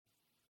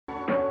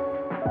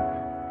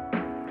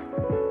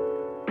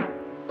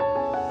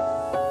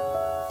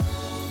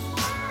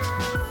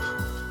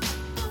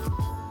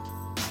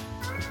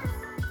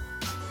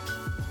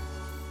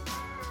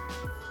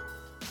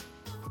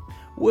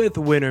With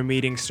winter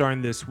meetings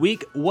starting this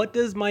week, what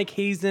does Mike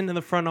Hazen and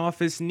the front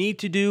office need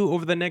to do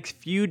over the next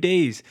few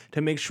days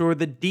to make sure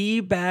the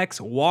D-backs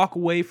walk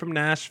away from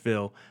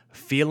Nashville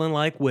feeling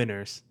like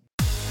winners?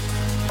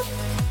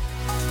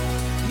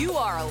 You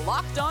are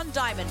Locked On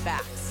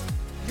Diamondbacks,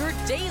 your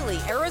daily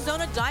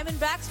Arizona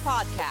Diamondbacks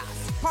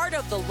podcast, part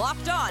of the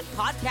Locked On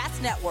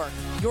Podcast Network,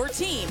 your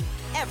team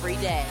every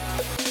day.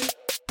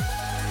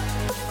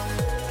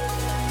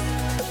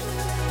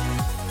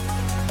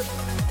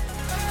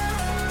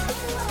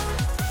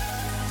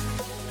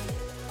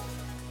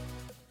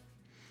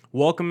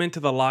 Welcome into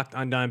the Locked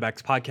On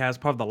Diamondbacks podcast,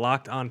 part of the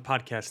Locked On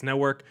Podcast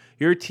Network,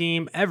 your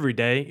team every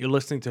day. You're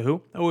listening to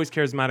who? Always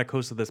charismatic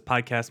host of this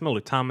podcast, Miller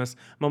Thomas.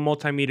 I'm a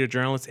multimedia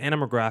journalist and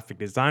I'm a graphic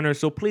designer,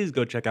 so please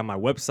go check out my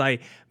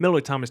website,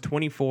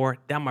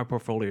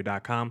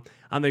 MillerThomas24.myportfolio.com.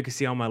 On there you can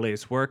see all my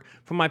latest work,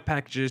 from my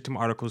packages to my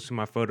articles to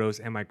my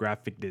photos and my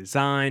graphic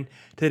design.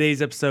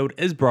 Today's episode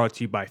is brought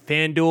to you by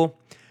FanDuel.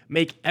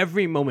 Make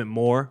every moment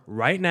more.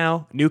 Right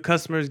now, new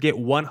customers get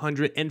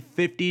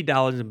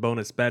 $150 in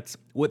bonus bets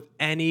with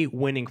any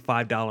winning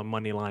 $5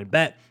 moneyline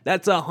bet.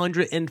 That's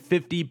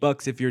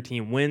 $150 if your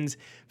team wins.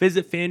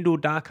 Visit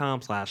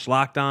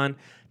FanDuel.com/lockedon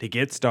to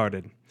get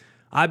started.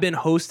 I've been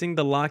hosting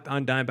the Locked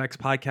On Diamondbacks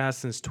podcast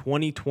since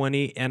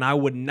 2020, and I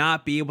would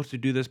not be able to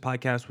do this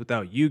podcast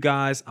without you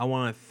guys. I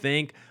want to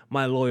thank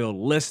my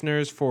loyal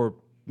listeners for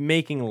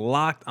making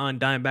Locked On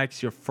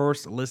Diamondbacks your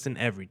first listen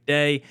every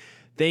day.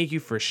 Thank you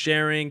for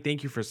sharing.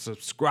 Thank you for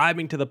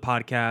subscribing to the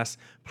podcast.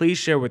 Please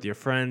share with your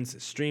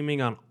friends,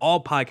 streaming on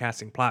all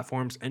podcasting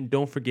platforms. And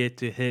don't forget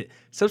to hit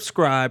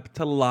subscribe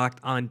to Locked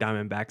On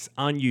Diamondbacks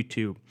on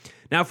YouTube.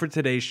 Now for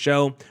today's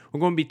show, we're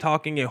going to be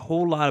talking a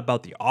whole lot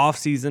about the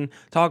offseason,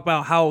 talk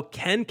about how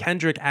Ken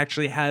Kendrick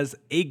actually has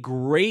a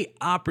great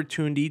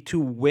opportunity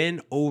to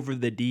win over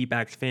the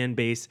D-backs fan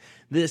base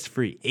this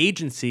free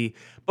agency.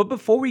 But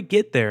before we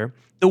get there,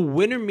 the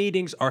winter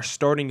meetings are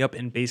starting up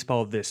in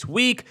baseball this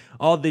week.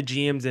 All the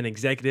GMs and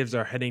executives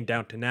are heading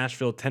down to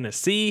Nashville,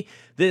 Tennessee.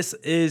 This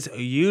is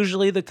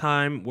usually the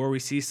time where we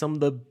see some of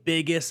the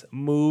biggest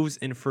moves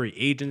in free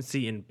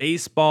agency in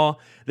baseball.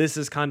 This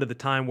is kind of the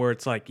time where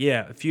it's like,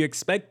 yeah, if you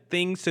expect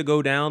things to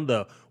go down,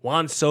 the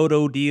Juan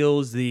Soto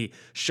deals, the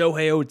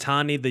Shohei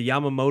Ohtani, the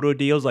Yamamoto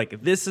deals,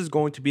 like this is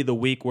going to be the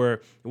week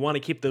where you want to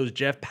keep those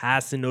Jeff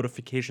Passan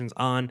notifications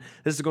on.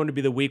 This is going to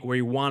be the week where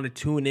you want to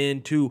tune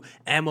in to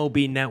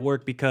MLB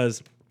Network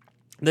because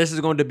this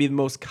is going to be the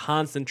most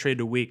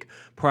concentrated week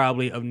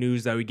probably of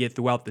news that we get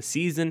throughout the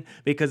season,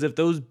 because if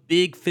those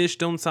big fish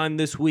don't sign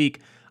this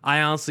week,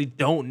 I honestly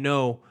don't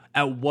know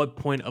at what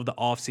point of the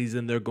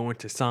offseason they're going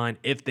to sign.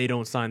 If they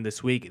don't sign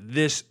this week,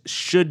 this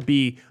should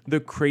be the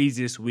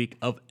craziest week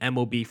of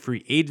MLB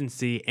free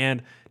agency.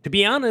 And to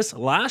be honest,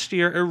 last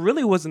year, it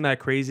really wasn't that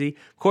crazy.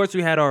 Of course,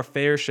 we had our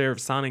fair share of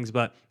signings,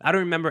 but I don't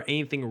remember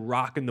anything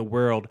rocking the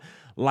world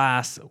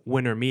last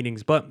winter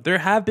meetings. But there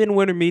have been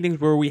winter meetings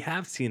where we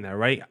have seen that,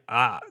 right?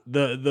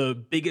 The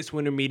biggest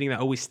winter meeting that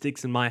always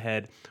sticks in my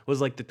head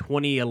was like the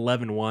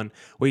 2011 one,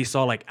 where you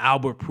saw like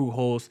Albert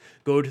Pujols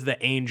go to the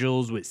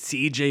Angels with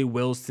CJ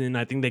Wilson.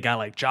 I think they got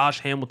like Josh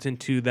Hamilton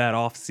too that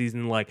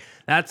offseason. Like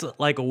that's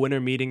like a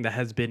winter meeting that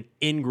has been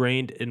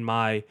ingrained in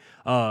my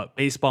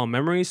baseball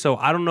memory. So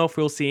I don't know if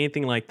we'll see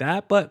anything like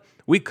that, but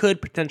we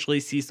could potentially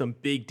see some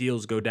big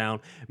deals go down.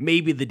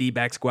 Maybe the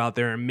D-backs go out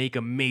there and make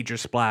a major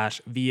splash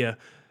via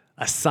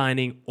a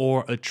signing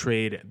or a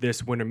trade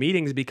this winter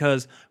meetings,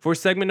 because for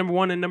segment number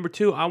 1 and number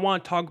 2, I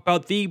want to talk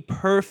about the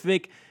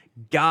perfect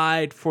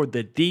guide for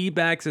the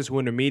D-backs this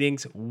winter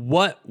meetings.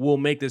 What will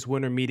make this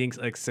winter meetings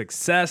a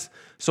success?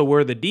 So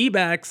where the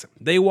D-backs,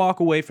 they walk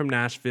away from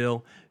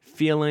Nashville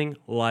feeling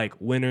like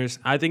winners.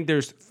 I think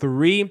there's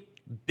 3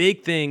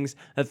 big things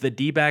that the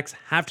D-backs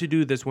have to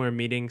do this winter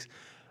meetings.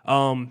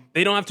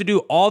 They don't have to do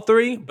all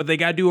 3, but they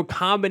got to do a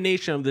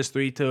combination of this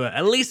 3 to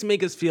at least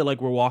make us feel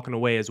like we're walking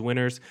away as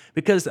winners.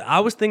 Because I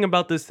was thinking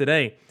about this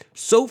today.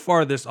 So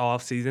far this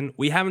offseason,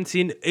 we haven't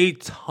seen a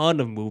ton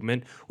of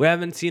movement. We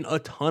haven't seen a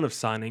ton of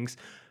signings.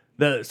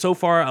 So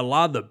far, a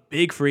lot of the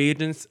big free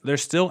agents, they're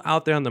still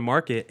out there on the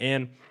market.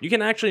 And you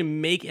can actually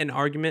make an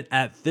argument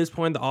at this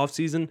point in the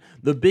offseason,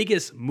 the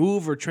biggest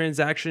move or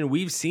transaction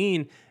we've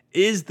seen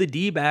is the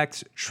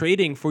D-backs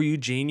trading for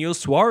Eugenio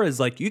Suarez.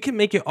 Like, you can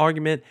make an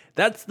argument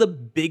that's the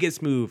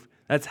biggest move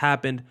that's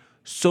happened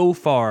so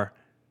far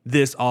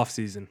this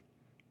offseason.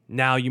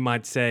 Now you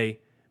might say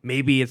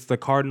maybe it's the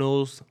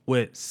Cardinals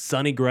with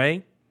Sonny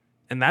Gray,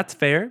 and that's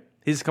fair.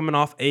 He's coming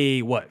off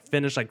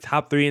finished like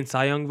top 3 in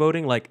Cy Young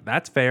voting. Like,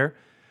 that's fair.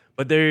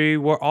 But they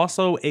were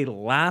also a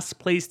last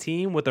place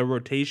team with a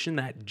rotation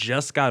that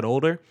just got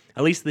older.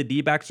 At least the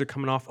D-backs are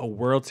coming off a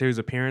World Series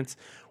appearance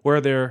where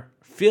they're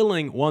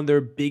filling one of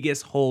their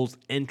biggest holes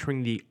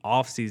entering the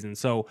offseason.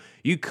 So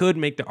you could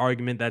make the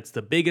argument that's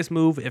the biggest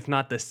move, if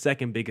not the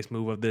second biggest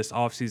move of this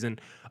offseason,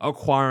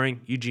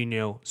 acquiring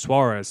Eugenio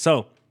Suarez.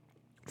 So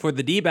for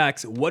the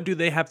D-backs, what do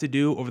they have to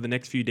do over the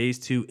next few days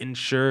to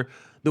ensure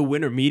the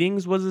winter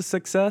meetings was a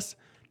success?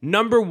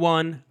 Number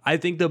 1, I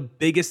think the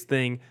biggest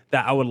thing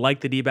that I would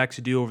like the D-backs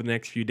to do over the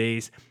next few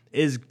days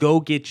is go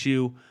get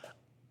you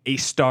a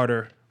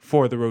starter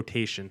for the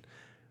rotation.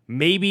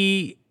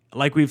 Maybe,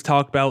 like we've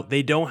talked about,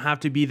 they don't have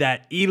to be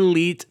that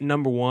elite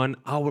number one.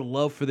 I would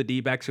love for the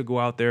D-backs to go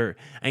out there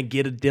and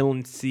get a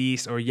Dylan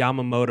Cease or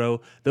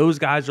Yamamoto. Those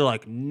guys are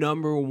like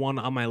number one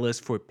on my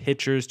list for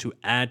pitchers to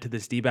add to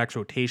this D-backs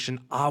rotation.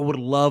 I would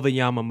love a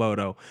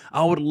Yamamoto.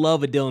 I would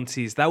love a Dylan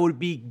Cease. That would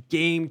be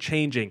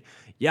game-changing.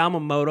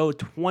 Yamamoto,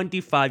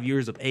 25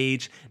 years of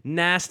age,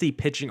 nasty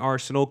pitching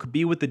arsenal, could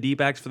be with the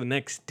D-backs for the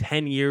next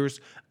 10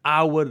 years.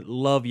 I would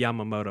love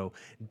Yamamoto.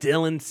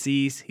 Dylan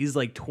Cease, he's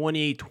like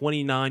 28,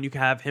 29. You can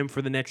have him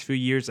for the next few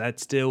years at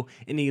still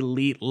an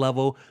elite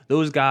level.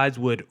 Those guys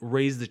would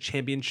raise the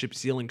championship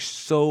ceiling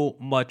so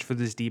much for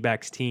this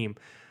D-backs team.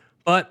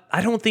 But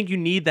I don't think you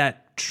need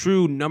that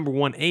true number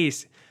one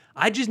ace.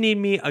 I just need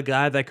me a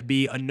guy that could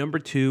be a number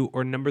 2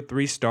 or number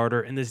 3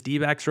 starter in this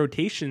D-backs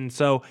rotation.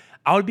 So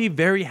I would be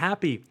very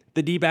happy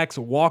the D-backs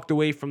walked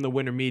away from the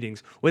winter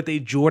meetings with a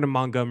Jordan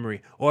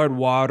Montgomery or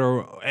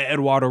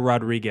Eduardo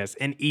Rodriguez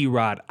and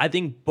Erod. I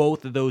think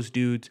both of those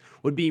dudes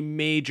would be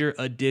major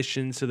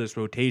additions to this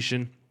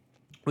rotation.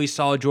 We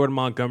saw Jordan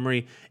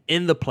Montgomery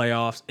in the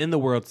playoffs, in the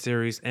World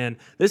Series, and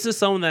this is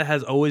someone that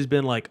has always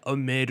been like a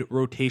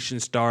mid-rotation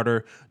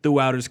starter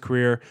throughout his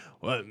career.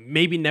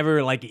 Maybe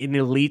never like an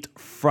elite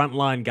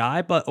frontline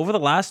guy, but over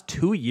the last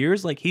 2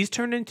 years, like he's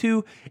turned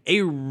into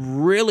a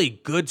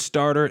really good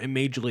starter in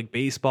Major League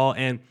Baseball.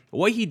 And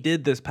what he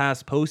did this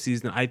past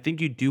postseason, I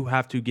think you do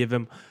have to give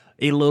him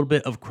a little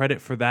bit of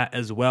credit for that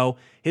as well.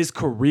 His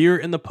career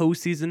in the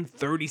postseason,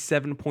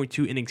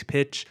 37.2 innings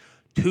pitched,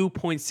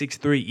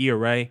 2.63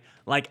 ERA.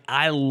 Like,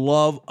 I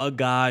love a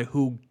guy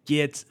who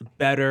gets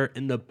better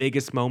in the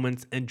biggest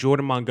moments. And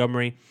Jordan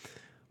Montgomery,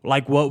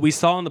 like what we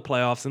saw in the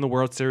playoffs in the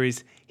World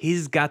Series,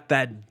 he's got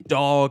that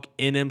dog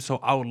in him. So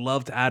I would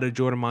love to add a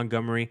Jordan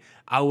Montgomery.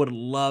 I would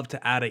love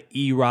to add a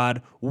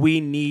Erod. We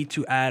need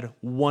to add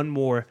one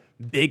more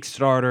big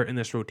starter in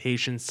this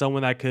rotation,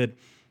 someone that could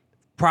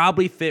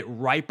probably fit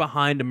right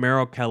behind a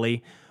Merrill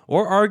Kelly,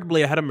 or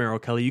arguably ahead of Merrill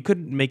Kelly. You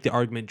could make the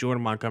argument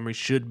Jordan Montgomery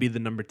should be the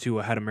number 2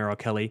 ahead of Merrill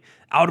Kelly.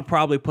 I would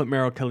probably put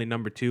Merrill Kelly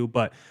number 2,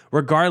 but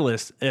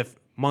regardless, if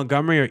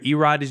Montgomery or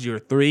Erod is your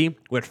 3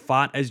 with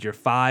Fott as your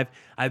 5,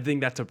 I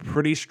think that's a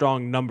pretty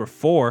strong number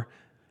 4.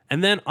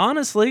 And then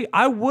honestly,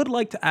 I would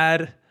like to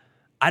add,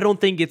 I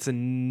don't think it's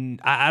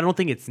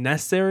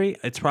necessary.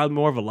 It's probably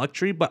more of a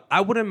luxury, but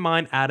I wouldn't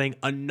mind adding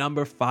a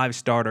number 5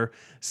 starter,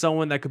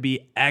 someone that could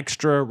be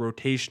extra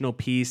rotational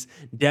piece,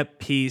 depth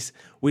piece.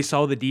 We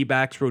saw the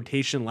D-backs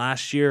rotation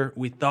last year.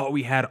 We thought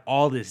we had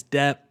all this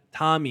depth.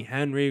 Tommy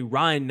Henry,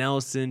 Ryan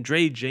Nelson,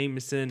 Dre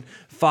Jameson,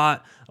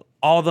 Fott.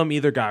 All of them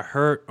either got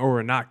hurt or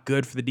were not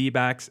good for the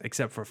D-backs,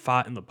 except for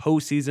Fott in the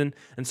postseason.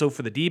 And so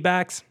for the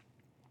D-backs,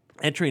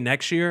 entering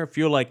next year, I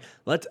feel like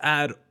let's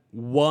add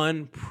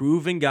one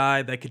proven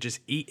guy that could just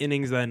eat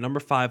innings at that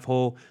number 5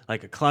 hole,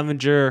 like a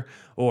Clevenger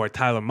or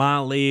Tyler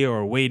Motley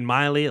or Wade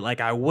Miley.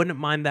 Like, I wouldn't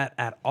mind that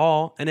at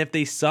all. And if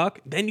they suck,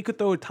 then you could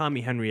throw a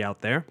Tommy Henry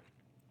out there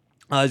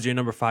as your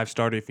number 5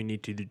 starter if you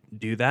need to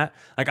do that.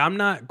 Like, I'm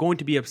not going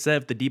to be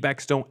upset if the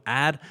D-backs don't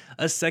add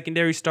a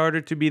secondary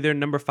starter to be their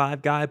number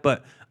 5 guy,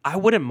 but I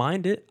wouldn't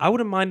mind it. I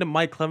wouldn't mind a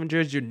Mike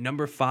Clevenger as your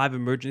number 5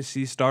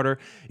 emergency starter.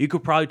 You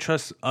could probably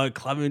trust a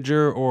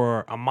Clevenger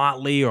or a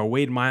Motley or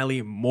Wade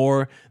Miley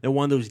more than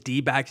one of those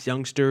D-backs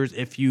youngsters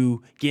if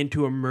you get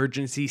into an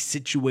emergency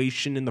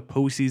situation in the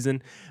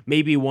postseason.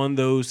 Maybe one of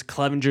those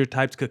Clevenger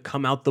types could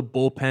come out the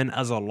bullpen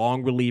as a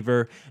long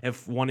reliever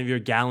if one of your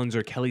Gallons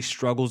or Kelly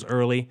struggles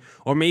early.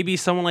 Or maybe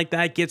someone like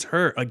that gets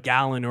hurt, a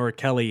Gallon or a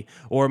Kelly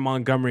or a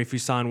Montgomery if you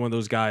sign one of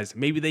those guys.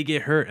 Maybe they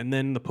get hurt and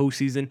then in the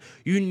postseason,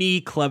 you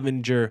need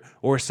Clevenger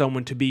or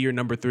someone to be your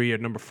number 3 or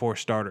number 4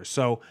 starter.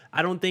 So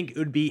I don't think it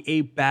would be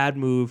a bad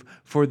move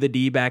for the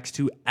D-backs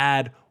to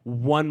add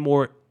one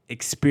more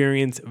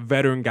experienced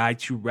veteran guy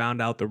to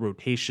round out the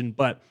rotation,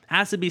 but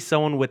has to be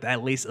someone with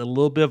at least a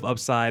little bit of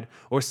upside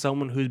or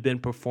someone who's been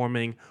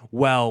performing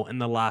well in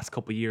the last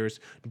couple years.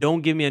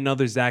 Don't give me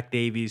another Zach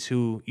Davies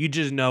who you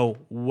just know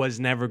was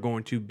never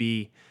going to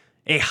be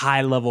a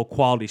high-level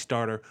quality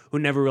starter who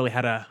never really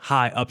had a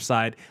high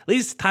upside. At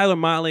least Tyler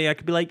Motley, I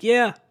could be like,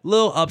 yeah,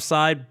 little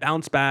upside,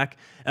 bounce back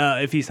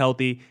if he's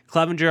healthy.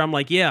 Clevenger, I'm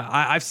like, yeah,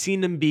 I've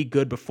seen him be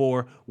good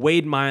before.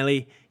 Wade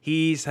Miley,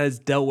 he has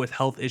dealt with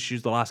health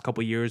issues the last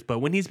couple years, but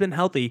when he's been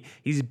healthy,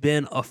 he's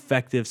been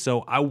effective.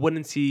 So I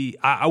wouldn't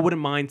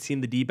mind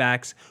seeing the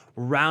D-backs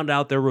round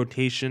out their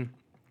rotation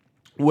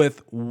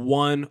with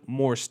one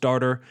more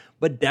starter,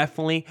 but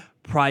definitely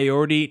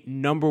priority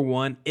number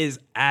 1 is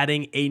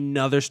adding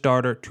another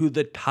starter to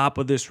the top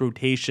of this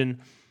rotation.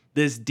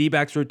 This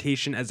D-backs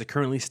rotation as it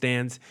currently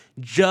stands,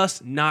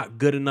 just not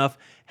good enough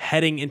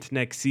heading into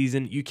next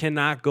season. You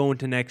cannot go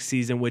into next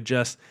season with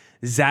just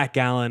Zach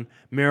Gallen,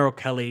 Merrill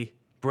Kelly,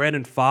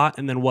 Brandon Fott,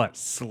 and then what?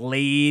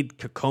 Slade,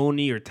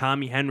 Caccone, or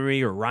Tommy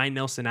Henry, or Ryan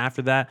Nelson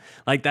after that.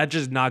 Like, that's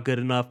just not good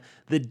enough.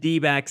 The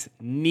D-backs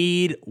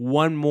need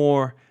one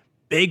more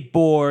big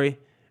boy,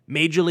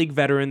 major league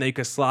veteran that you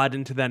could slide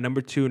into that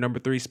number 2, number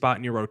 3 spot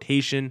in your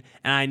rotation.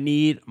 And I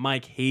need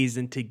Mike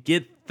Hazen to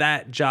get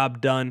that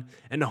job done.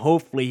 And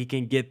hopefully he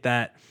can get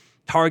that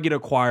target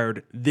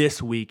acquired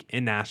this week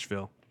in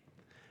Nashville.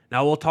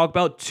 Now we'll talk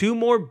about 2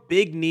 more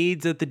big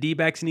needs that the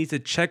D-backs need to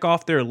check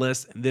off their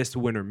list this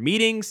winter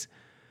meetings.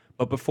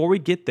 But before we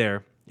get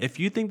there, if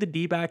you think the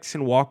D-backs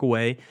can walk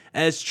away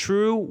as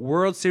true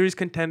World Series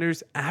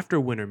contenders after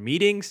winter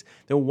meetings,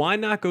 then why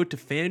not go to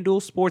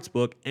FanDuel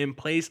Sportsbook and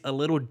place a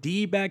little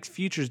D-backs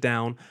futures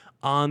down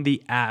on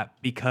the app,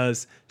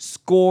 because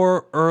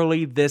score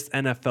early this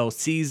NFL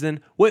season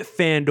with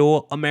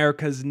FanDuel,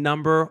 America's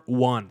 #1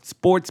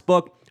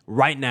 sportsbook.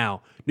 Right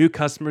now, new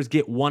customers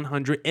get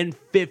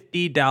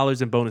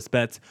 $150 in bonus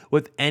bets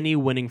with any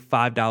winning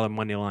 $5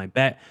 moneyline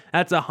bet.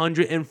 That's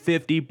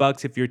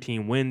 $150 if your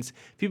team wins.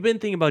 If you've been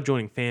thinking about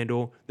joining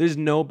FanDuel, there's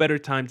no better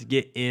time to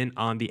get in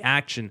on the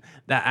action.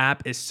 The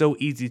app is so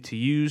easy to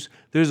use.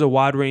 There's a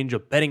wide range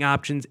of betting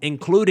options,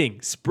 including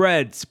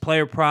spreads,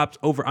 player props,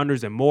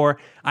 over-unders, and more.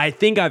 I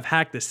think I've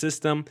hacked the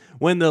system.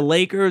 When the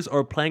Lakers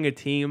are playing a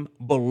team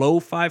below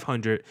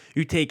 500,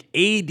 you take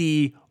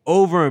AD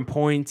over in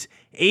points,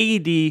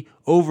 AD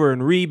over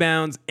in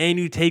rebounds, and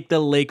you take the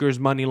Lakers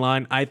money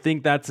line. I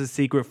think that's a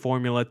secret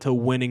formula to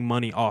winning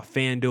money off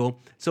FanDuel.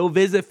 So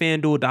visit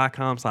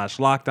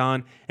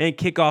FanDuel.com/lockedon and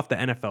kick off the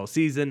NFL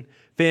season.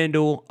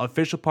 FanDuel,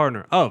 official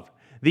partner of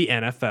the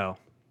NFL.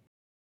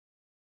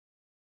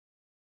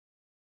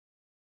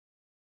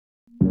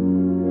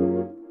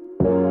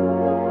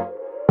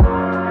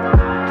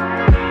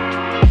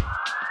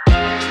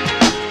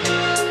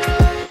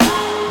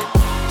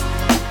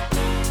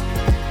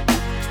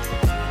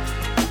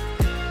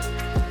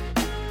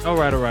 All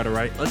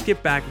right. Let's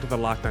get back into the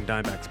Locked On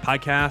Diamondbacks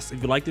podcast.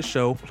 If you like the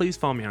show, please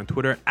follow me on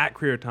Twitter at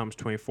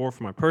CreatorThomas24 for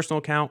my personal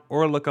account,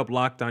 or look up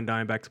Locked On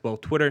Diamondbacks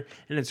both Twitter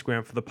and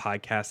Instagram for the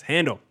podcast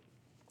handle.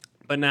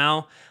 But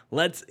now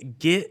let's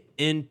get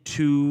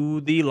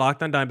into the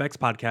Locked On Diamondbacks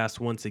podcast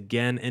once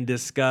again and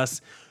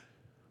discuss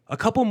a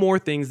couple more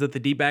things that the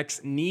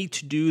D-backs need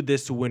to do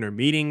this winter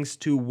meetings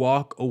to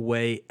walk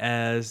away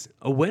as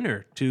a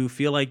winner, to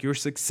feel like you're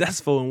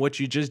successful in what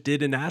you just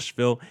did in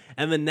Nashville.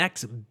 And the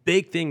next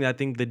big thing that I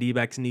think the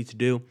D-backs need to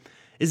do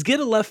is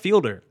get a left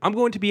fielder. I'm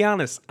going to be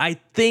honest. I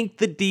think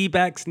the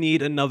D-backs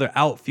need another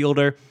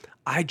outfielder.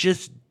 I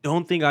just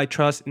don't think I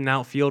trust an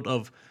outfield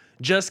of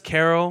just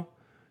Carroll,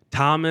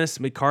 Thomas,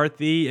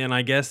 McCarthy, and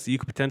I guess you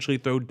could potentially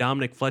throw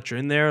Dominic Fletcher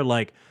in there.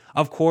 Like,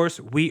 of course,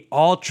 we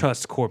all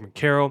trust Corbin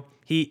Carroll.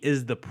 He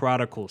is the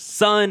prodigal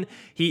son.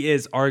 He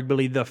is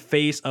arguably the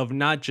face of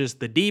not just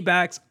the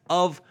D-backs,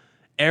 of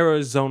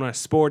Arizona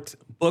sports.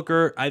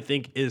 Booker, I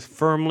think, is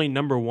firmly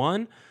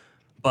 #1.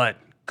 But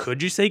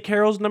could you say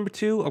Carroll's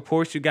 #2? Of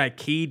course, you got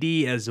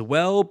KD as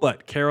well,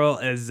 but Carroll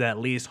is at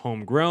least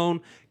homegrown.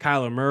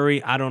 Kyler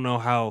Murray, I don't know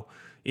how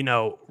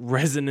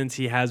resonance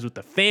he has with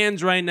the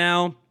fans right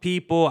now.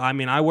 People,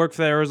 I work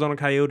for the Arizona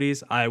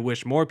Coyotes. I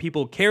wish more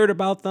people cared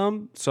about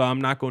them, so I'm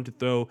not going to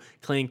throw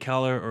Clayton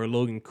Keller or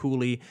Logan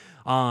Cooley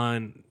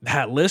on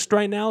that list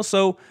right now.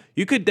 So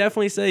you could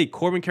definitely say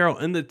Corbin Carroll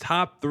in the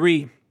top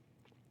 3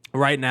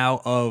 right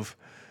now of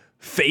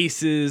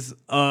faces,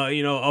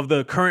 of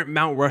the current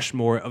Mount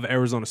Rushmore of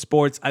Arizona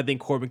sports. I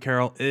think Corbin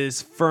Carroll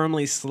is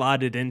firmly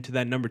slotted into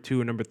that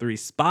 #2 and #3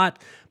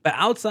 spot. But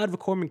outside of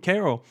Corbin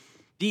Carroll,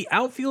 the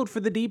outfield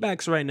for the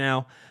D-backs right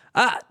now,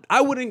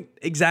 I wouldn't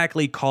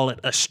exactly call it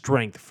a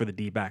strength for the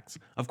D-backs.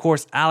 Of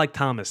course, Alek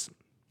Thomas,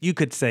 you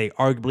could say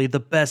arguably the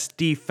best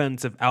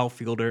defensive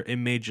outfielder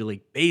in Major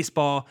League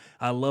Baseball.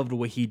 I loved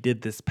what he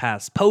did this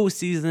past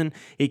postseason.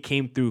 He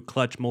came through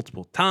clutch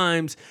multiple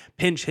times,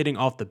 pinch hitting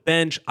off the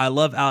bench. I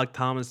love Alek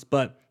Thomas,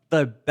 but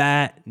the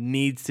bat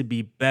needs to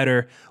be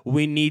better.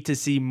 We need to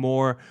see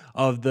more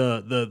of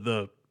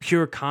the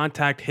pure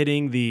contact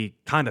hitting, the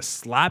kind of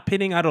slap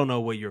hitting. I don't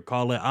know what you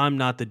call it. I'm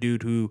not the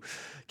dude who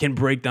can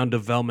break down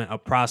development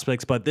of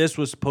prospects, but this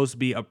was supposed to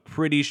be a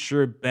pretty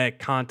sure bet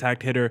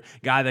contact hitter,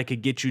 guy that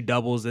could get you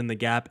doubles in the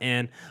gap,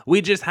 and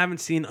we just haven't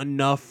seen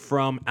enough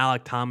from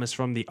Alek Thomas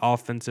from the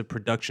offensive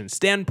production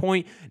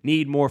standpoint.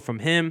 Need more from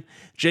him.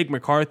 Jake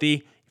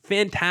McCarthy,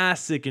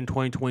 fantastic in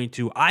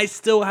 2022. I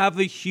still have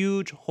a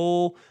huge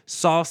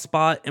soft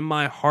spot in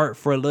my heart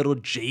for a little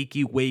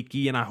Jakey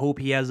Wakey, and I hope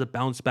he has a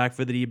bounce back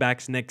for the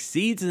D-backs next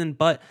season,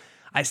 but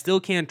I still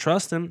can't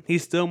trust him.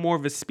 He's still more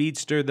of a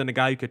speedster than a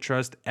guy you could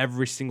trust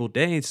every single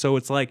day. So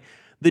it's like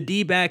the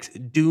D-backs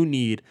do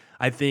need,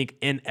 I think,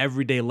 an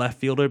everyday left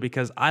fielder,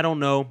 because I don't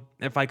know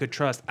if I could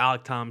trust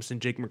Alek Thomas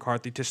and Jake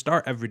McCarthy to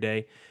start every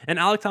day. And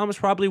Alek Thomas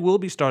probably will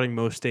be starting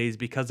most days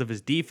because of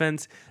his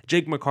defense.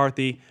 Jake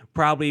McCarthy,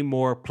 probably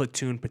more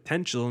platoon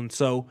potential. And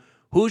so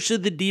who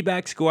should the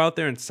D-backs go out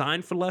there and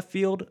sign for left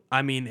field?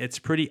 It's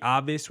pretty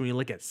obvious when you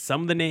look at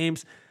some of the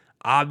names.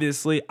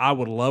 Obviously, I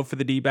would love for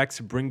the D-backs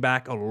to bring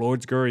back a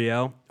Lourdes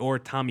Gurriel or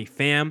Tommy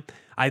Pham.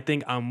 I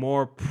think I'm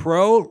more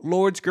pro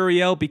Lourdes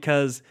Gurriel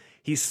because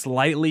he's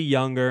slightly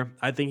younger.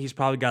 I think he's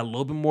probably got a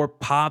little bit more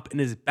pop in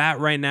his bat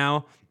right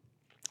now.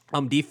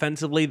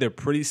 Defensively, they're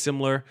pretty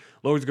similar.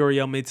 Lourdes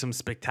Gurriel made some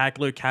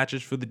spectacular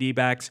catches for the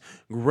D-backs.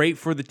 Great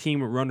for the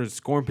team at runner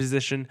scoring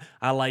position.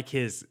 I like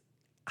his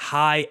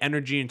high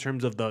energy in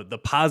terms of the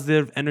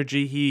positive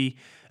energy he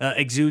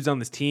exudes on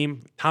this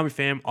team. Tommy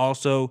Pham,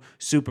 also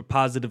super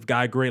positive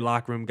guy, great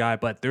locker room guy,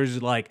 but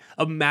there's like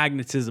a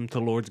magnetism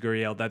to Lourdes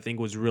Gurriel that I think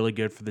was really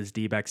good for this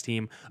D-backs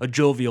team, a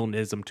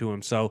jovialness to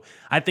him. So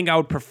I think I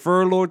would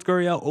prefer Lourdes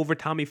Gurriel over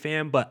Tommy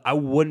Pham, but I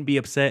wouldn't be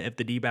upset if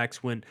the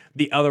D-backs went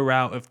the other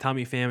route if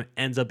Tommy Pham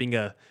ends up being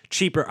a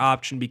cheaper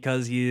option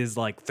because he is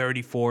like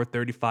 34,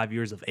 35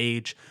 years of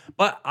age.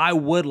 But I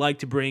would like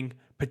to bring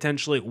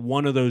potentially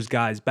one of those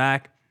guys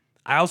back.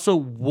 I also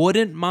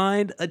wouldn't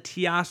mind a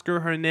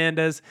Teoscar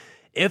Hernandez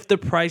if the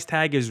price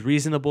tag is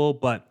reasonable,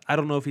 but I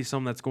don't know if he's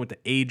someone that's going to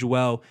age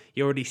well.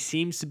 He already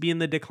seems to be in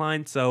the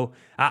decline, so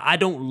I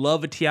don't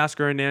love a Teoscar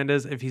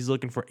Hernandez if he's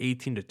looking for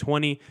 18 to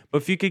 20,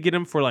 but if you could get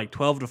him for like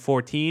 12 to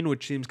 14,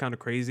 which seems kind of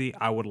crazy,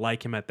 I would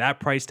like him at that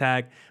price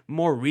tag.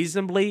 More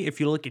reasonably, if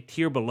you look at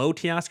tier below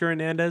Teoscar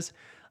Hernandez,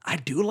 I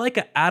do like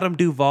a Adam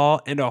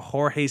Duvall and a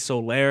Jorge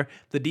Soler.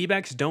 The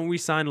D-backs don't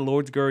re-sign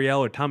Lourdes Gurriel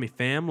or Tommy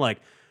Pham. Like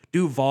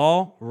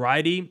Duvall,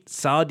 righty,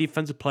 solid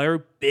defensive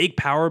player, big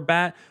power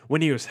bat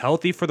when he was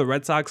healthy for the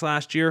Red Sox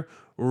last year.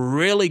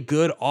 Really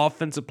good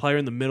offensive player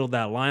in the middle of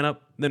that lineup.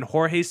 Then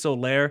Jorge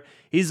Soler,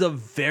 he's a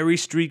very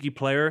streaky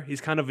player.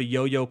 He's kind of a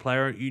yo-yo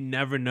player. You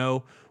never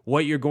know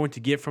what you're going to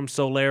get from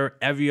Soler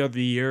every other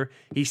year.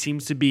 He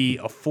seems to be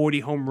a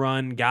 40 home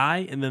run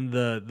guy, and then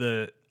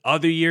the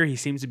other year, he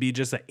seems to be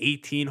just an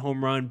 18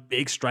 home run,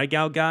 big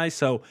strikeout guy.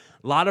 So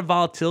a lot of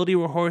volatility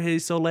with Jorge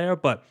Soler.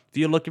 But if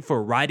you're looking for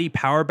a righty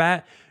power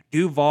bat,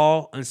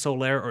 Duvall and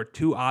Soler are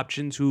two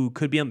options who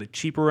could be on the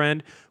cheaper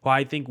end, who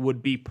I think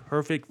would be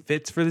perfect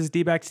fits for this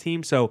D-backs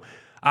team. So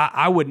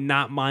I would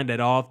not mind at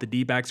all if the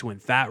D-backs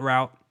went that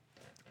route.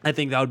 I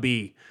think that would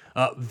be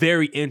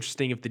very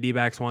interesting if the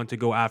D-backs want to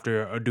go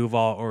after a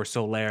Duvall or a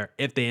Soler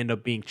if they end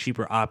up being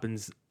cheaper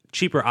options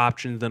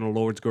than a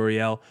Lourdes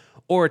Gurriel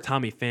or a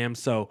Tommy Pham.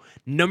 So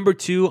number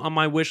 2 on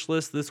my wish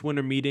list this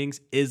winter meetings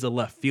is a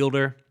left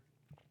fielder.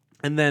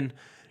 And then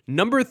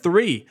number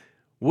 3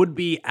 would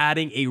be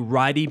adding a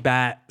righty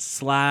bat /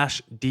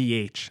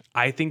 DH.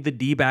 I think the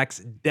D-backs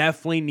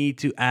definitely need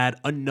to add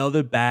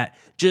another bat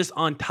just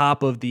on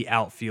top of the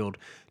outfield,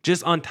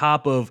 just on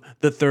top of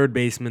the third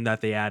baseman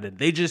that they added.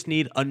 They just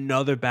need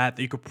another bat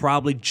that you could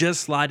probably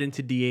just slide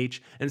into DH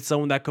and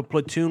someone that could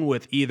platoon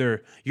with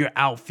either your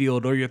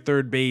outfield or your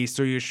third base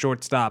or your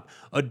shortstop,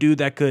 a dude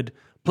that could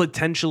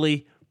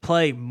potentially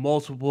play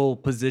multiple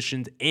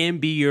positions and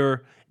be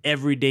your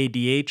everyday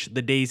DH.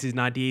 The days he's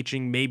not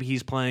DHing, maybe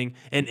he's playing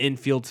an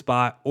infield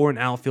spot or an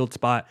outfield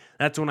spot.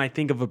 That's when I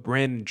think of a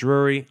Brandon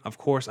Drury. Of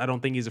course, I don't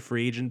think he's a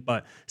free agent,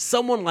 but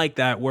someone like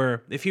that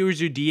where if he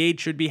was your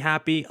DH, you'd be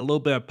happy. A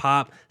little bit of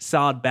pop,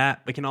 solid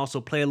bat, but can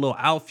also play a little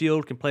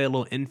outfield, can play a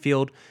little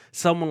infield.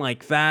 Someone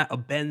like that, a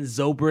Ben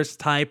Zobrist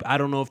type. I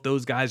don't know if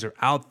those guys are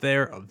out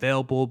there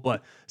available,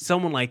 but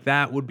someone like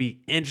that would be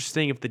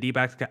interesting if the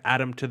D-backs could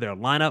add him to their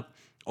lineup,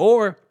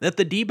 or if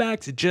the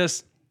D-backs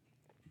just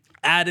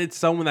added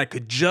someone that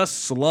could just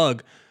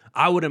slug.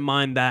 I wouldn't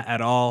mind that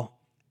at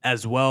all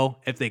as well.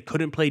 If they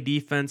couldn't play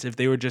defense, if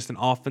they were just an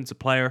offensive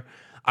player,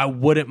 I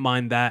wouldn't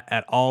mind that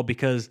at all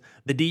because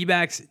the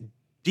D-backs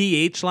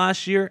DH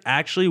last year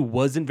actually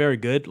wasn't very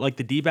good. Like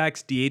the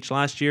D-backs DH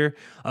last year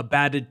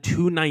batted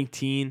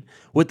 .219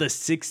 with a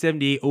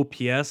 .678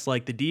 OPS.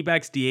 Like the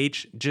D-backs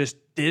DH just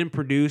didn't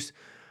produce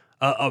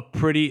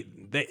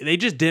they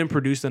just didn't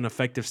produce an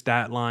effective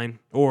stat line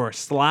or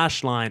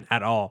slash line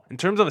at all. In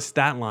terms of a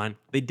stat line,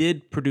 they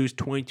did produce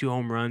 22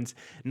 home runs,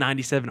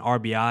 97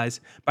 RBIs,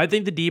 but I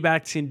think the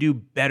D-backs can do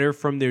better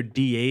from their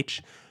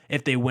DH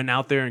if they went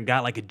out there and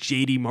got like a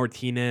JD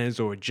Martinez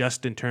or a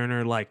Justin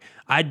Turner. Like,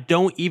 I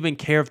don't even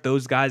care if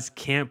those guys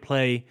can't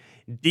play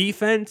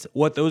defense.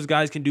 What those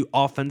guys can do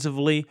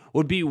offensively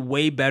would be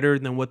way better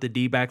than what the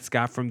D-backs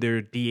got from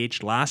their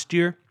DH last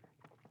year.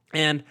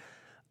 And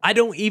I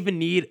don't even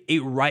need a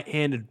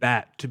right-handed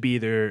bat to be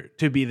the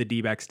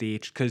D-backs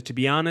DH, because to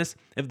be honest,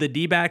 if the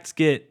D-backs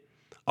get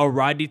a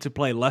righty to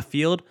play left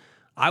field,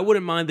 I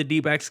wouldn't mind the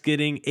D-backs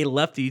getting a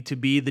lefty to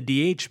be the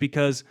DH,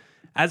 because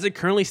as it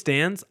currently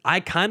stands,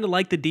 I kind of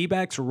like the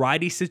D-backs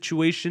righty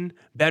situation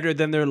better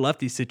than their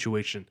lefty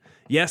situation.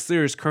 Yes,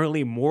 there's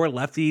currently more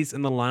lefties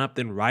in the lineup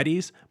than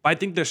righties, but I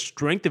think the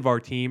strength of our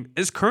team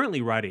is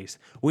currently righties.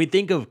 When we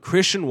think of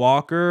Christian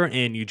Walker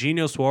and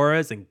Eugenio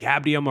Suarez and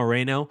Gabriel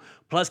Moreno,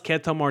 plus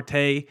Ketel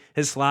Marte,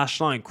 his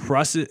slash line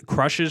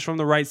crushes from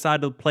the right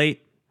side of the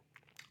plate.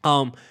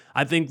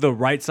 I think the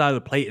right side of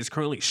the plate is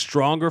currently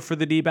stronger for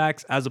the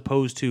D-backs as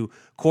opposed to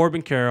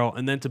Corbin Carroll,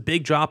 and then it's a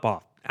big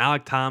drop-off.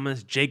 Alek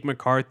Thomas, Jake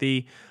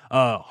McCarthy,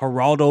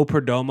 Geraldo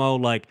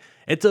Perdomo, like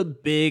it's a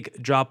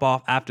big drop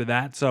off after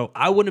that. So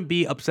I wouldn't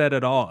be upset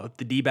at all if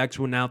the D-backs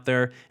went out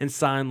there and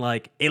signed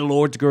like a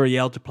Lourdes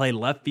Gurriel to play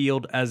left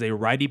field as a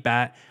righty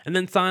bat, and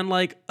then sign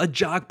like a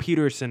Jock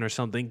Peterson or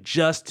something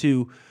just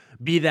to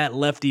be that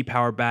lefty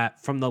power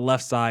bat from the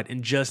left side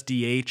and just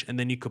DH, and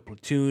then you could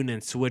platoon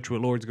and switch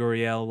with Lourdes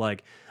Gurriel.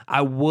 Like,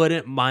 I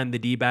wouldn't mind the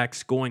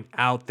D-backs going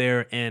out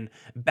there and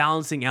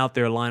balancing out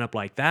their lineup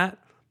like that.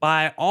 But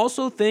I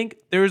also think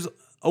there's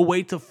a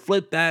way to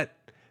flip that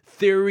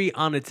theory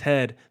on its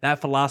head, that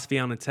philosophy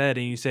on its head,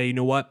 and you say, you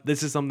know what,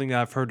 this is something that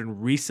I've heard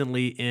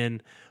recently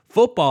in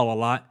football a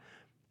lot.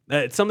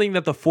 It's something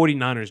that the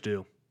 49ers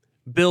do.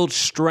 Build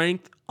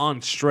strength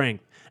on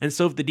strength. And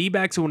so if the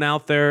D-backs went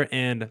out there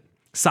and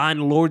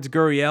signed Lourdes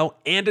Gurriel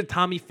and a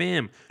Tommy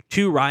Pham,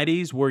 two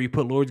righties where you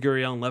put Lourdes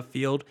Gurriel in left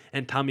field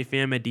and Tommy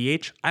Pham at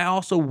DH, I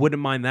also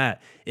wouldn't mind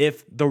that.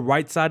 If the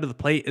right side of the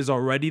plate is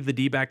already the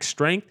D-back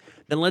strength,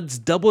 then let's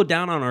double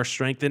down on our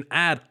strength and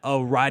add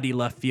a righty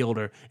left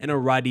fielder and a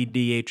righty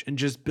DH and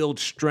just build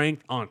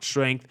strength on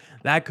strength.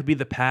 That could be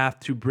the path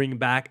to bring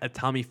back a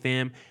Tommy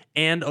Pham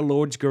and a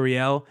Lourdes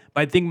Gurriel.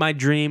 But I think my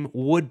dream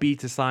would be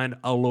to sign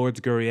a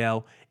Lourdes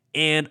Gurriel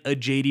and a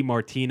JD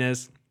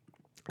Martinez.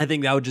 I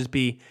think that would just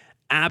be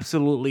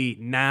absolutely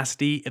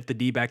nasty if the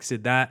D-backs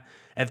did that.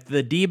 If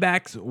the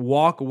D-backs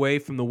walk away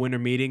from the winter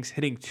meetings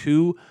hitting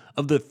two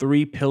of the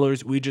three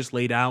pillars we just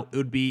laid out, it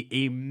would be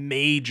a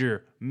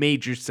major,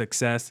 major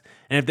success.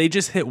 And if they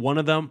just hit one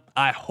of them,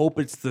 I hope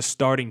it's the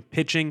starting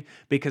pitching,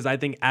 because I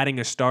think adding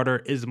a starter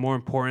is more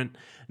important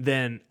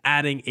than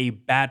adding a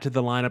bat to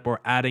the lineup or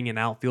adding an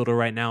outfielder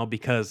right now,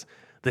 because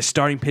the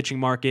starting pitching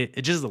market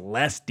is just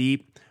less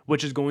deep,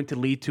 which is going to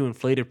lead to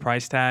inflated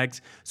price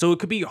tags. So it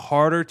could be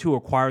harder to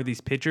acquire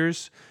these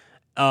pitchers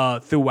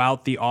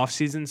throughout the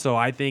offseason. So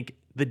I think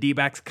the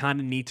D-backs kind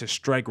of need to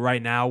strike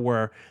right now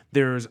where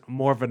there's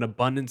more of an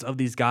abundance of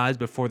these guys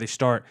before they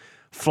start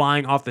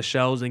flying off the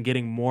shelves and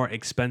getting more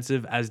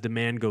expensive as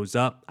demand goes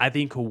up. I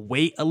think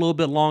wait a little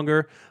bit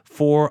longer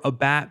for a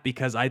bat,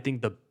 because I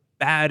think the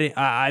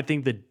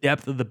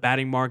depth of the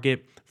batting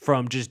market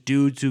from just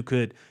dudes who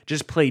could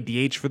just play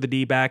DH for the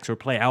D-backs or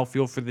play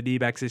outfield for the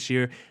D-backs this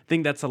year, I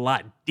think that's a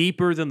lot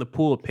deeper than the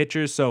pool of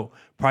pitchers. So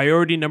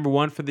priority number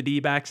one for the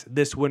D-backs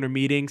this winter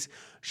meetings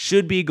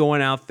should be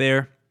going out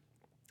there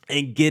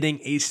and getting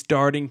a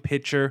starting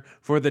pitcher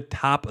for the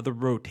top of the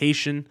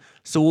rotation.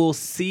 So we'll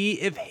see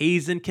if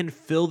Hazen can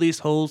fill these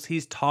holes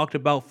he's talked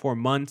about for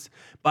months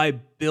by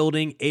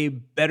building a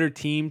better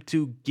team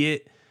to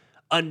get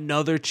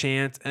another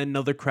chance,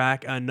 another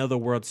crack, another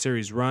World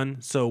Series run.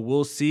 So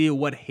we'll see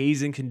what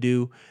Hazen can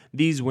do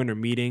these winter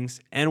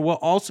meetings. And we'll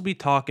also be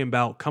talking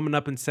about, coming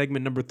up in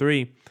segment number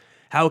 3,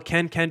 how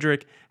Ken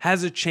Kendrick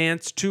has a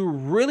chance to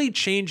really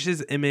change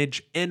his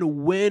image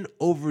and win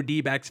over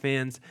D-backs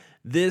fans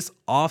this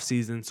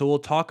offseason. So we'll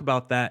talk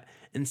about that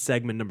in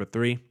segment number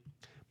 3.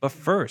 But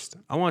first,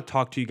 I want to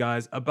talk to you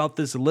guys about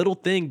this little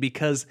thing,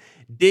 because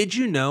did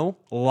you know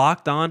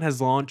Locked On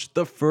has launched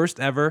the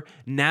first ever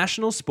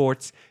national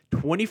sports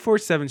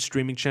 24/7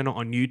 streaming channel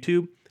on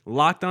YouTube?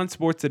 Locked On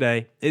Sports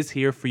Today is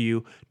here for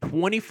you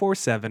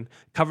 24/7,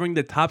 covering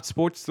the top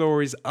sports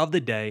stories of the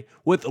day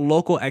with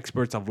local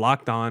experts of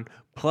Locked On,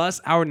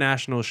 plus our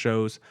national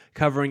shows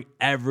covering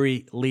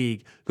every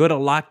league. Go to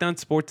Locked On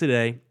Sports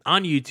Today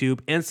on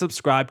YouTube and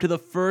subscribe to the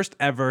first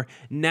ever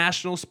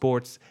national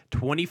sports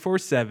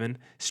 24/7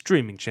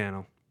 streaming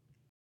channel.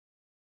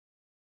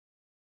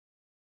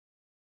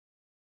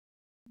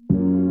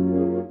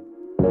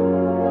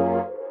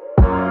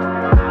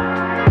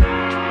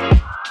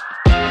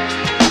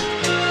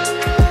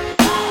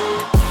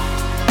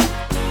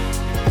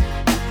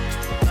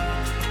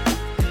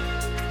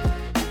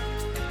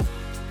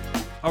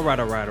 All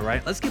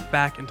right. Let's get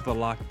back into the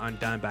Locked On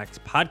Diamondbacks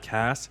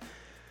podcast.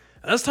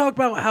 Let's talk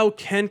about how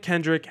Ken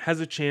Kendrick has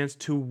a chance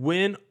to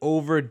win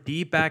over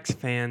D-backs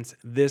fans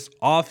this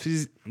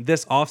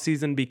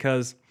offseason,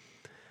 because,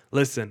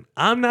 listen,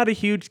 I'm not a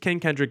huge Ken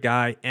Kendrick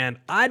guy, and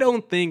I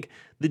don't think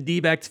the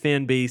D-backs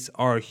fan base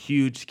are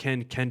huge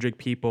Ken Kendrick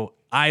people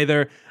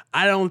either.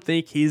 I don't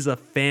think he's a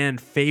fan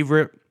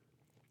favorite.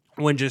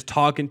 When just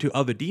talking to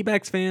other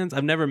D-backs fans,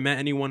 I've never met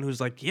anyone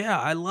who's like, yeah,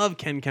 I love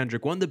Ken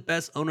Kendrick, one of the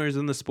best owners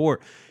in the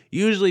sport.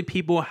 Usually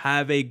people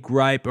have a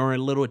gripe or a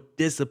little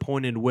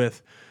disappointed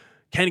with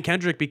Ken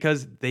Kendrick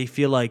because they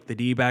feel like the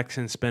D-backs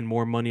can spend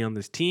more money on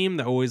this team.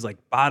 They're always like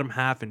bottom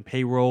half in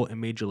payroll in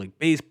Major League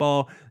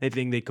Baseball. They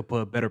think they could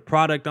put a better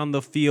product on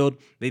the field.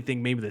 They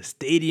think maybe the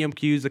stadium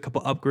could use a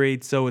couple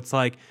upgrades. So it's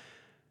like,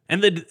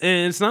 and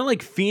it's not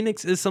like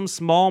Phoenix is some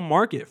small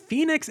market.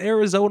 Phoenix,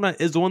 Arizona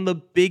is one of the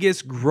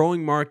biggest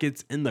growing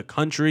markets in the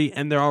country,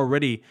 and they're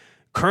already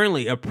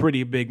currently a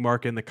pretty big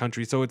market in the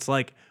country. So it's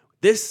like,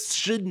 this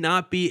should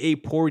not be a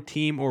poor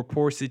team or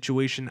poor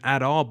situation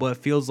at all, but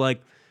it feels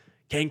like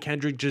Ken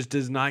Kendrick just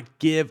does not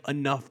give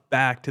enough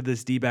back to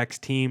this D-backs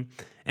team.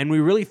 And we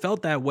really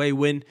felt that way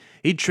when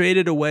he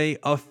traded away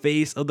a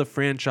face of the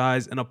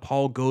franchise and a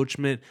Paul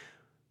Goldschmidt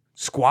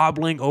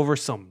squabbling over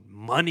some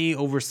money,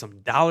 over some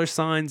dollar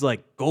signs.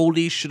 Like,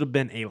 Goldie should have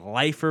been a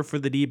lifer for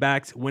the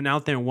D-backs, went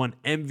out there and won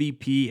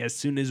MVP as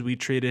soon as we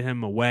traded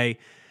him away.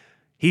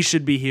 He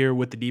should be here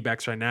with the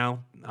D-backs right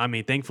now. I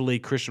mean, thankfully,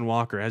 Christian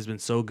Walker has been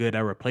so good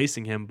at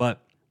replacing him.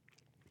 But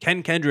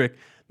Ken Kendrick,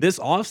 this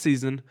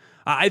offseason,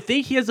 I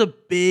think he has a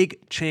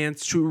big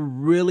chance to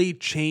really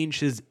change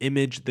his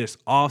image this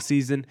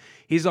offseason.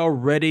 He's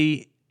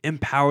already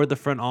empower the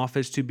front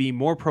office to be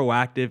more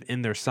proactive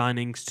in their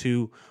signings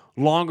to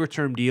longer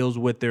term deals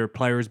with their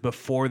players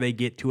before they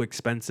get too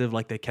expensive,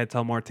 like the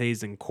Ketel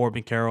Martes and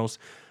Corbin Carrolls.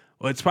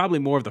 Well, it's probably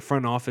more of the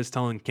front office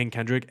telling Ken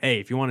Kendrick, hey,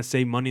 if you want to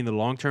save money in the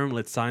long term,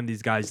 let's sign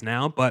these guys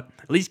now. But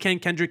at least Ken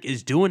Kendrick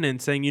is doing it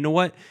and saying, you know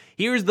what?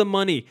 Here's the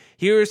money.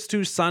 Here's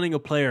to signing a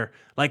player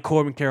like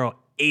Corbin Carroll,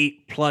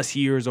 8+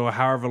 years or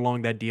however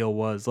long that deal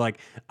was. Like,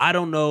 I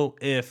don't know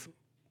if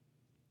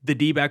the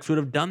D-backs would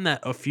have done that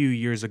a few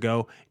years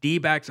ago.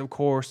 D-backs, of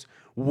course,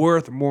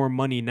 worth more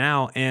money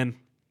now. And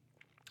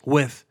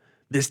with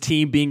this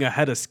team being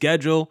ahead of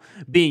schedule,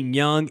 being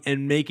young,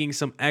 and making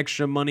some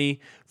extra money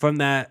from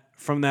that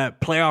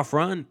playoff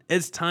run,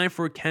 it's time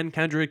for Ken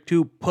Kendrick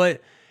to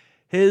put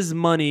his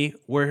money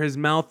where his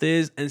mouth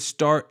is and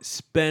start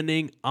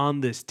spending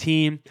on this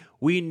team.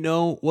 We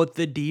know what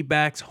the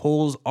D-backs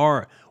holes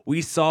are.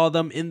 We saw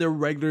them in the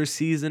regular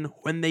season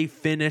when they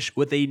finished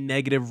with a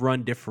negative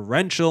run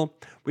differential.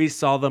 We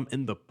saw them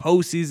in the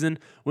postseason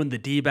when the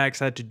D-backs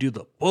had to do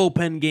the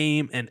bullpen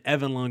game and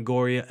Evan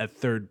Longoria at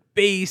third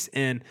base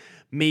and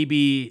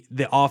maybe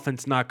the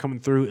offense not coming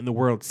through in the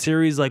World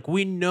Series. Like,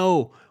 we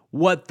know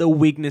what the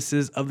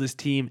weaknesses of this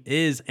team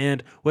is,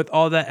 and with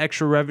all that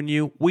extra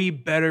revenue, we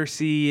better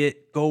see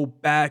it go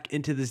back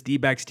into this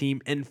D-backs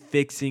team and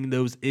fixing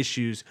those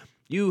issues.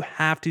 You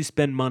have to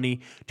spend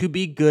money to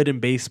be good in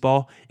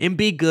baseball and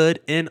be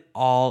good in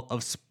all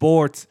of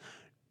sports.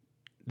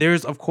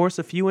 There's, of course,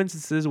 a few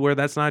instances where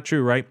that's not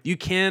true, right? You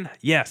can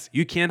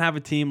have a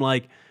team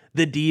like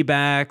the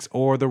D-backs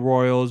or the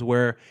Royals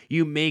where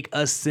you make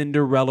a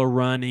Cinderella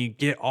run and you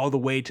get all the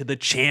way to the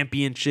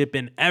championship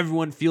and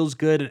everyone feels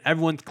good and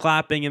everyone's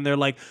clapping and they're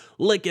like,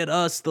 look at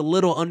us, the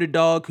little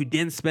underdog who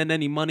didn't spend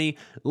any money.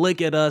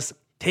 Look at us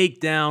take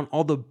down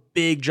all the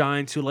big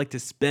giants who like to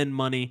spend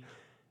money.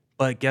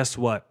 But guess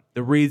what?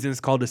 The reason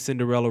it's called a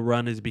Cinderella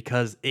run is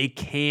because it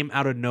came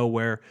out of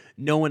nowhere.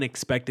 No one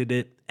expected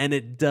it, and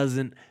it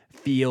doesn't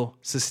feel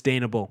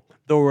sustainable.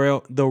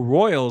 The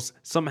Royals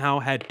somehow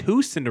had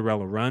 2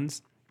 Cinderella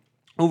runs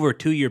over a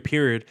 2-year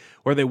period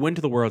where they went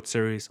to the World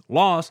Series,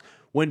 lost,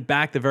 went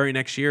back the very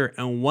next year,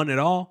 and won it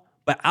all.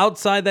 But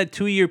outside that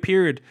 2-year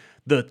period,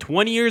 the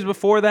 20 years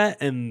before that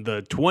and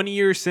the 20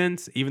 years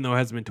since, even though it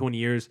hasn't been 20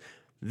 years,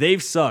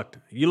 they've sucked.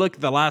 You look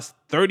at the last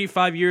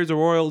 35 years of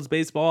Royals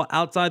baseball,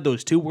 outside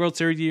those 2 World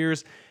Series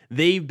years,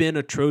 they've been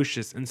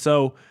atrocious. And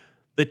so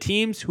the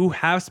teams who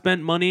have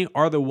spent money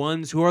are the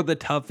ones who are the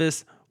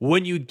toughest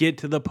when you get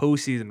to the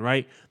postseason,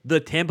 right? The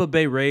Tampa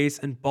Bay Rays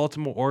and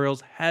Baltimore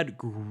Orioles had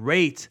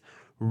great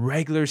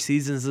regular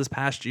seasons this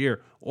past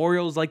year.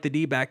 Orioles, like the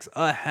D-backs,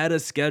 ahead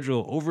of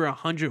schedule, over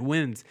 100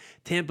 wins.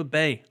 Tampa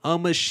Bay, a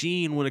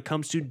machine when it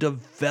comes to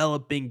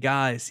developing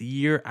guys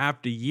year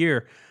after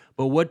year.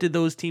 But what did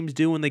those teams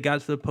do when they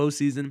got to the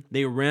postseason?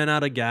 They ran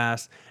out of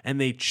gas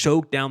and they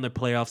choked down their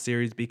playoff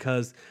series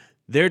because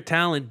their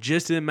talent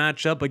just didn't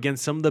match up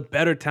against some of the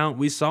better talent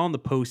we saw in the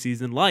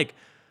postseason. Like,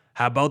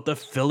 how about the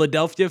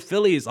Philadelphia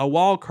Phillies, a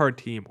wild card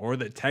team, or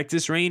the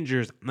Texas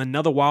Rangers,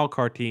 another wild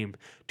card team?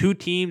 2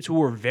 teams who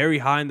were very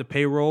high in the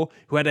payroll,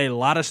 who had a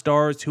lot of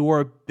stars, who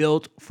are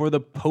built for the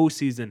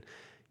postseason.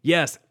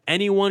 Yes,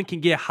 anyone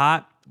can get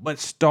hot, but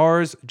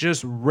stars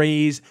just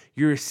raise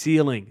your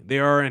ceiling. They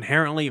are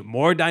inherently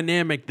more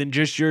dynamic than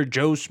just your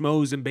Joe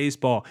Schmoes in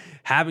baseball.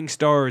 Having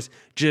stars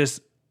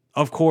just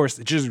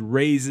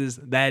raises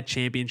that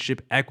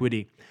championship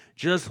equity.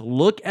 Just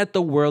look at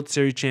the World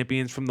Series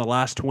champions from the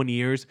last 20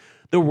 years.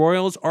 The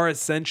Royals are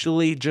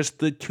essentially just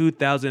the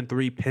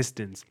 2003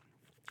 Pistons.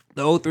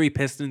 The 03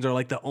 Pistons are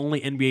like the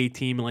only NBA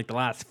team in like the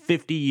last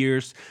 50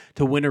 years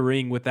to win a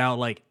ring without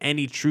like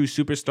any true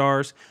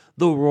superstars.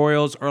 The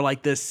Royals are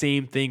like the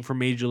same thing for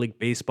Major League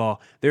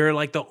Baseball. They're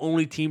like the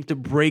only team to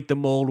break the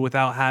mold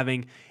without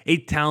having a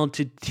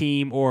talented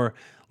team or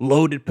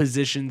loaded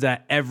positions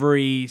at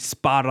every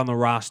spot on the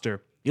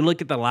roster. You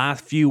look at the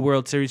last few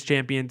World Series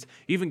champions,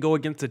 you even go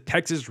against the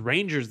Texas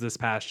Rangers this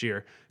past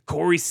year.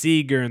 Corey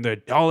Seager and the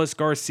Dallas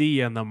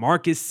Garcia and the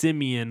Marcus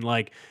Semien,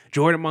 like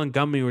Jordan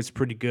Montgomery was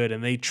pretty good,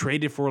 and they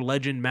traded for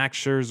legend Max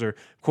Scherzer.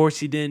 Of course,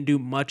 he didn't do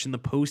much in the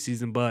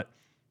postseason, but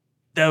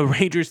the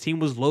Rangers team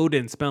was loaded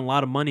and spent a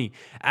lot of money.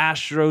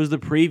 Astros the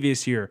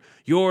previous year,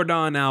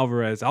 Yordan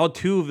Alvarez,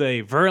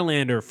 Altuve,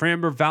 Verlander,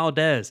 Framber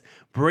Valdez.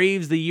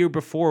 Braves the year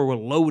before were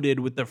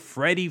loaded with the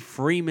Freddie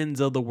Freemans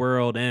of the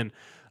world and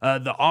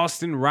the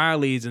Austin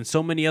Rileys and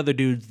so many other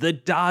dudes. The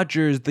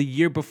Dodgers the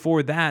year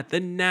before that.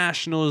 The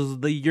Nationals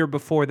the year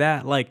before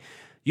that. Like,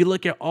 you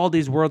look at all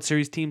these World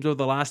Series teams over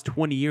the last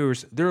 20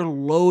 years, they're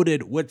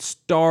loaded with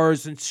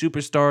stars and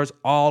superstars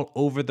all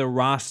over the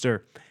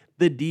roster.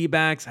 The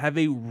D-backs have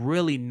a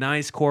really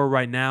nice core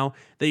right now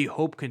that you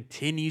hope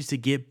continues to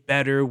get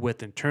better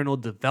with internal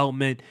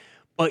development,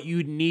 but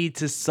you need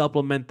to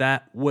supplement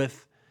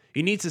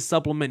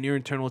your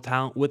internal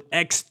talent with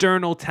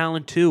external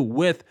talent too,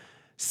 with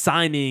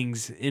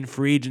signings in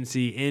free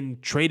agency, in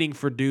trading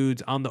for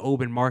dudes on the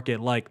open market.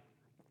 Like,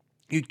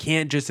 You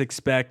can't just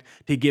expect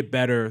to get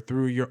better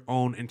through your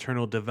own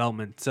internal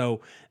development.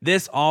 So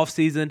this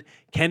offseason,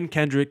 Ken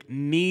Kendrick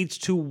needs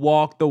to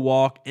walk the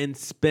walk and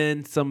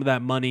spend some of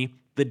that money.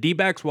 The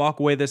D-backs walk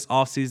away this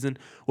offseason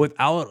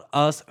without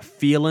us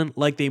feeling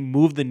like they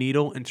moved the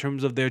needle in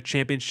terms of their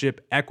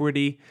championship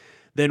equity,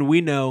 then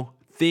we know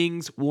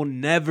things will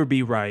never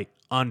be right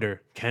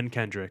under Ken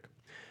Kendrick.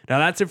 Now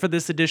that's it for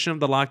this edition of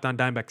the Locked On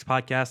Diamondbacks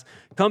podcast.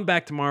 Come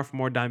back tomorrow for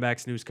more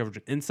Diamondbacks news coverage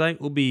and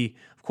insight. We'll be,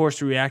 of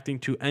course, reacting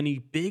to any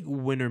big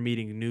winter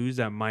meeting news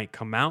that might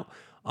come out.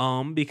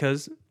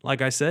 Because,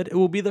 like I said, it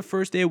will be the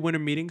first day of winter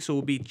meeting, so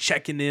we'll be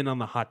checking in on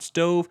the hot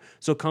stove.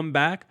 So come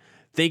back.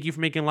 Thank you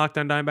for making Locked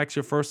On Diamondbacks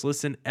your first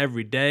listen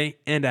every day.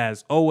 And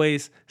as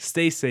always,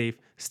 stay safe,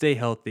 stay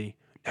healthy.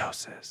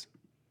 Deuces.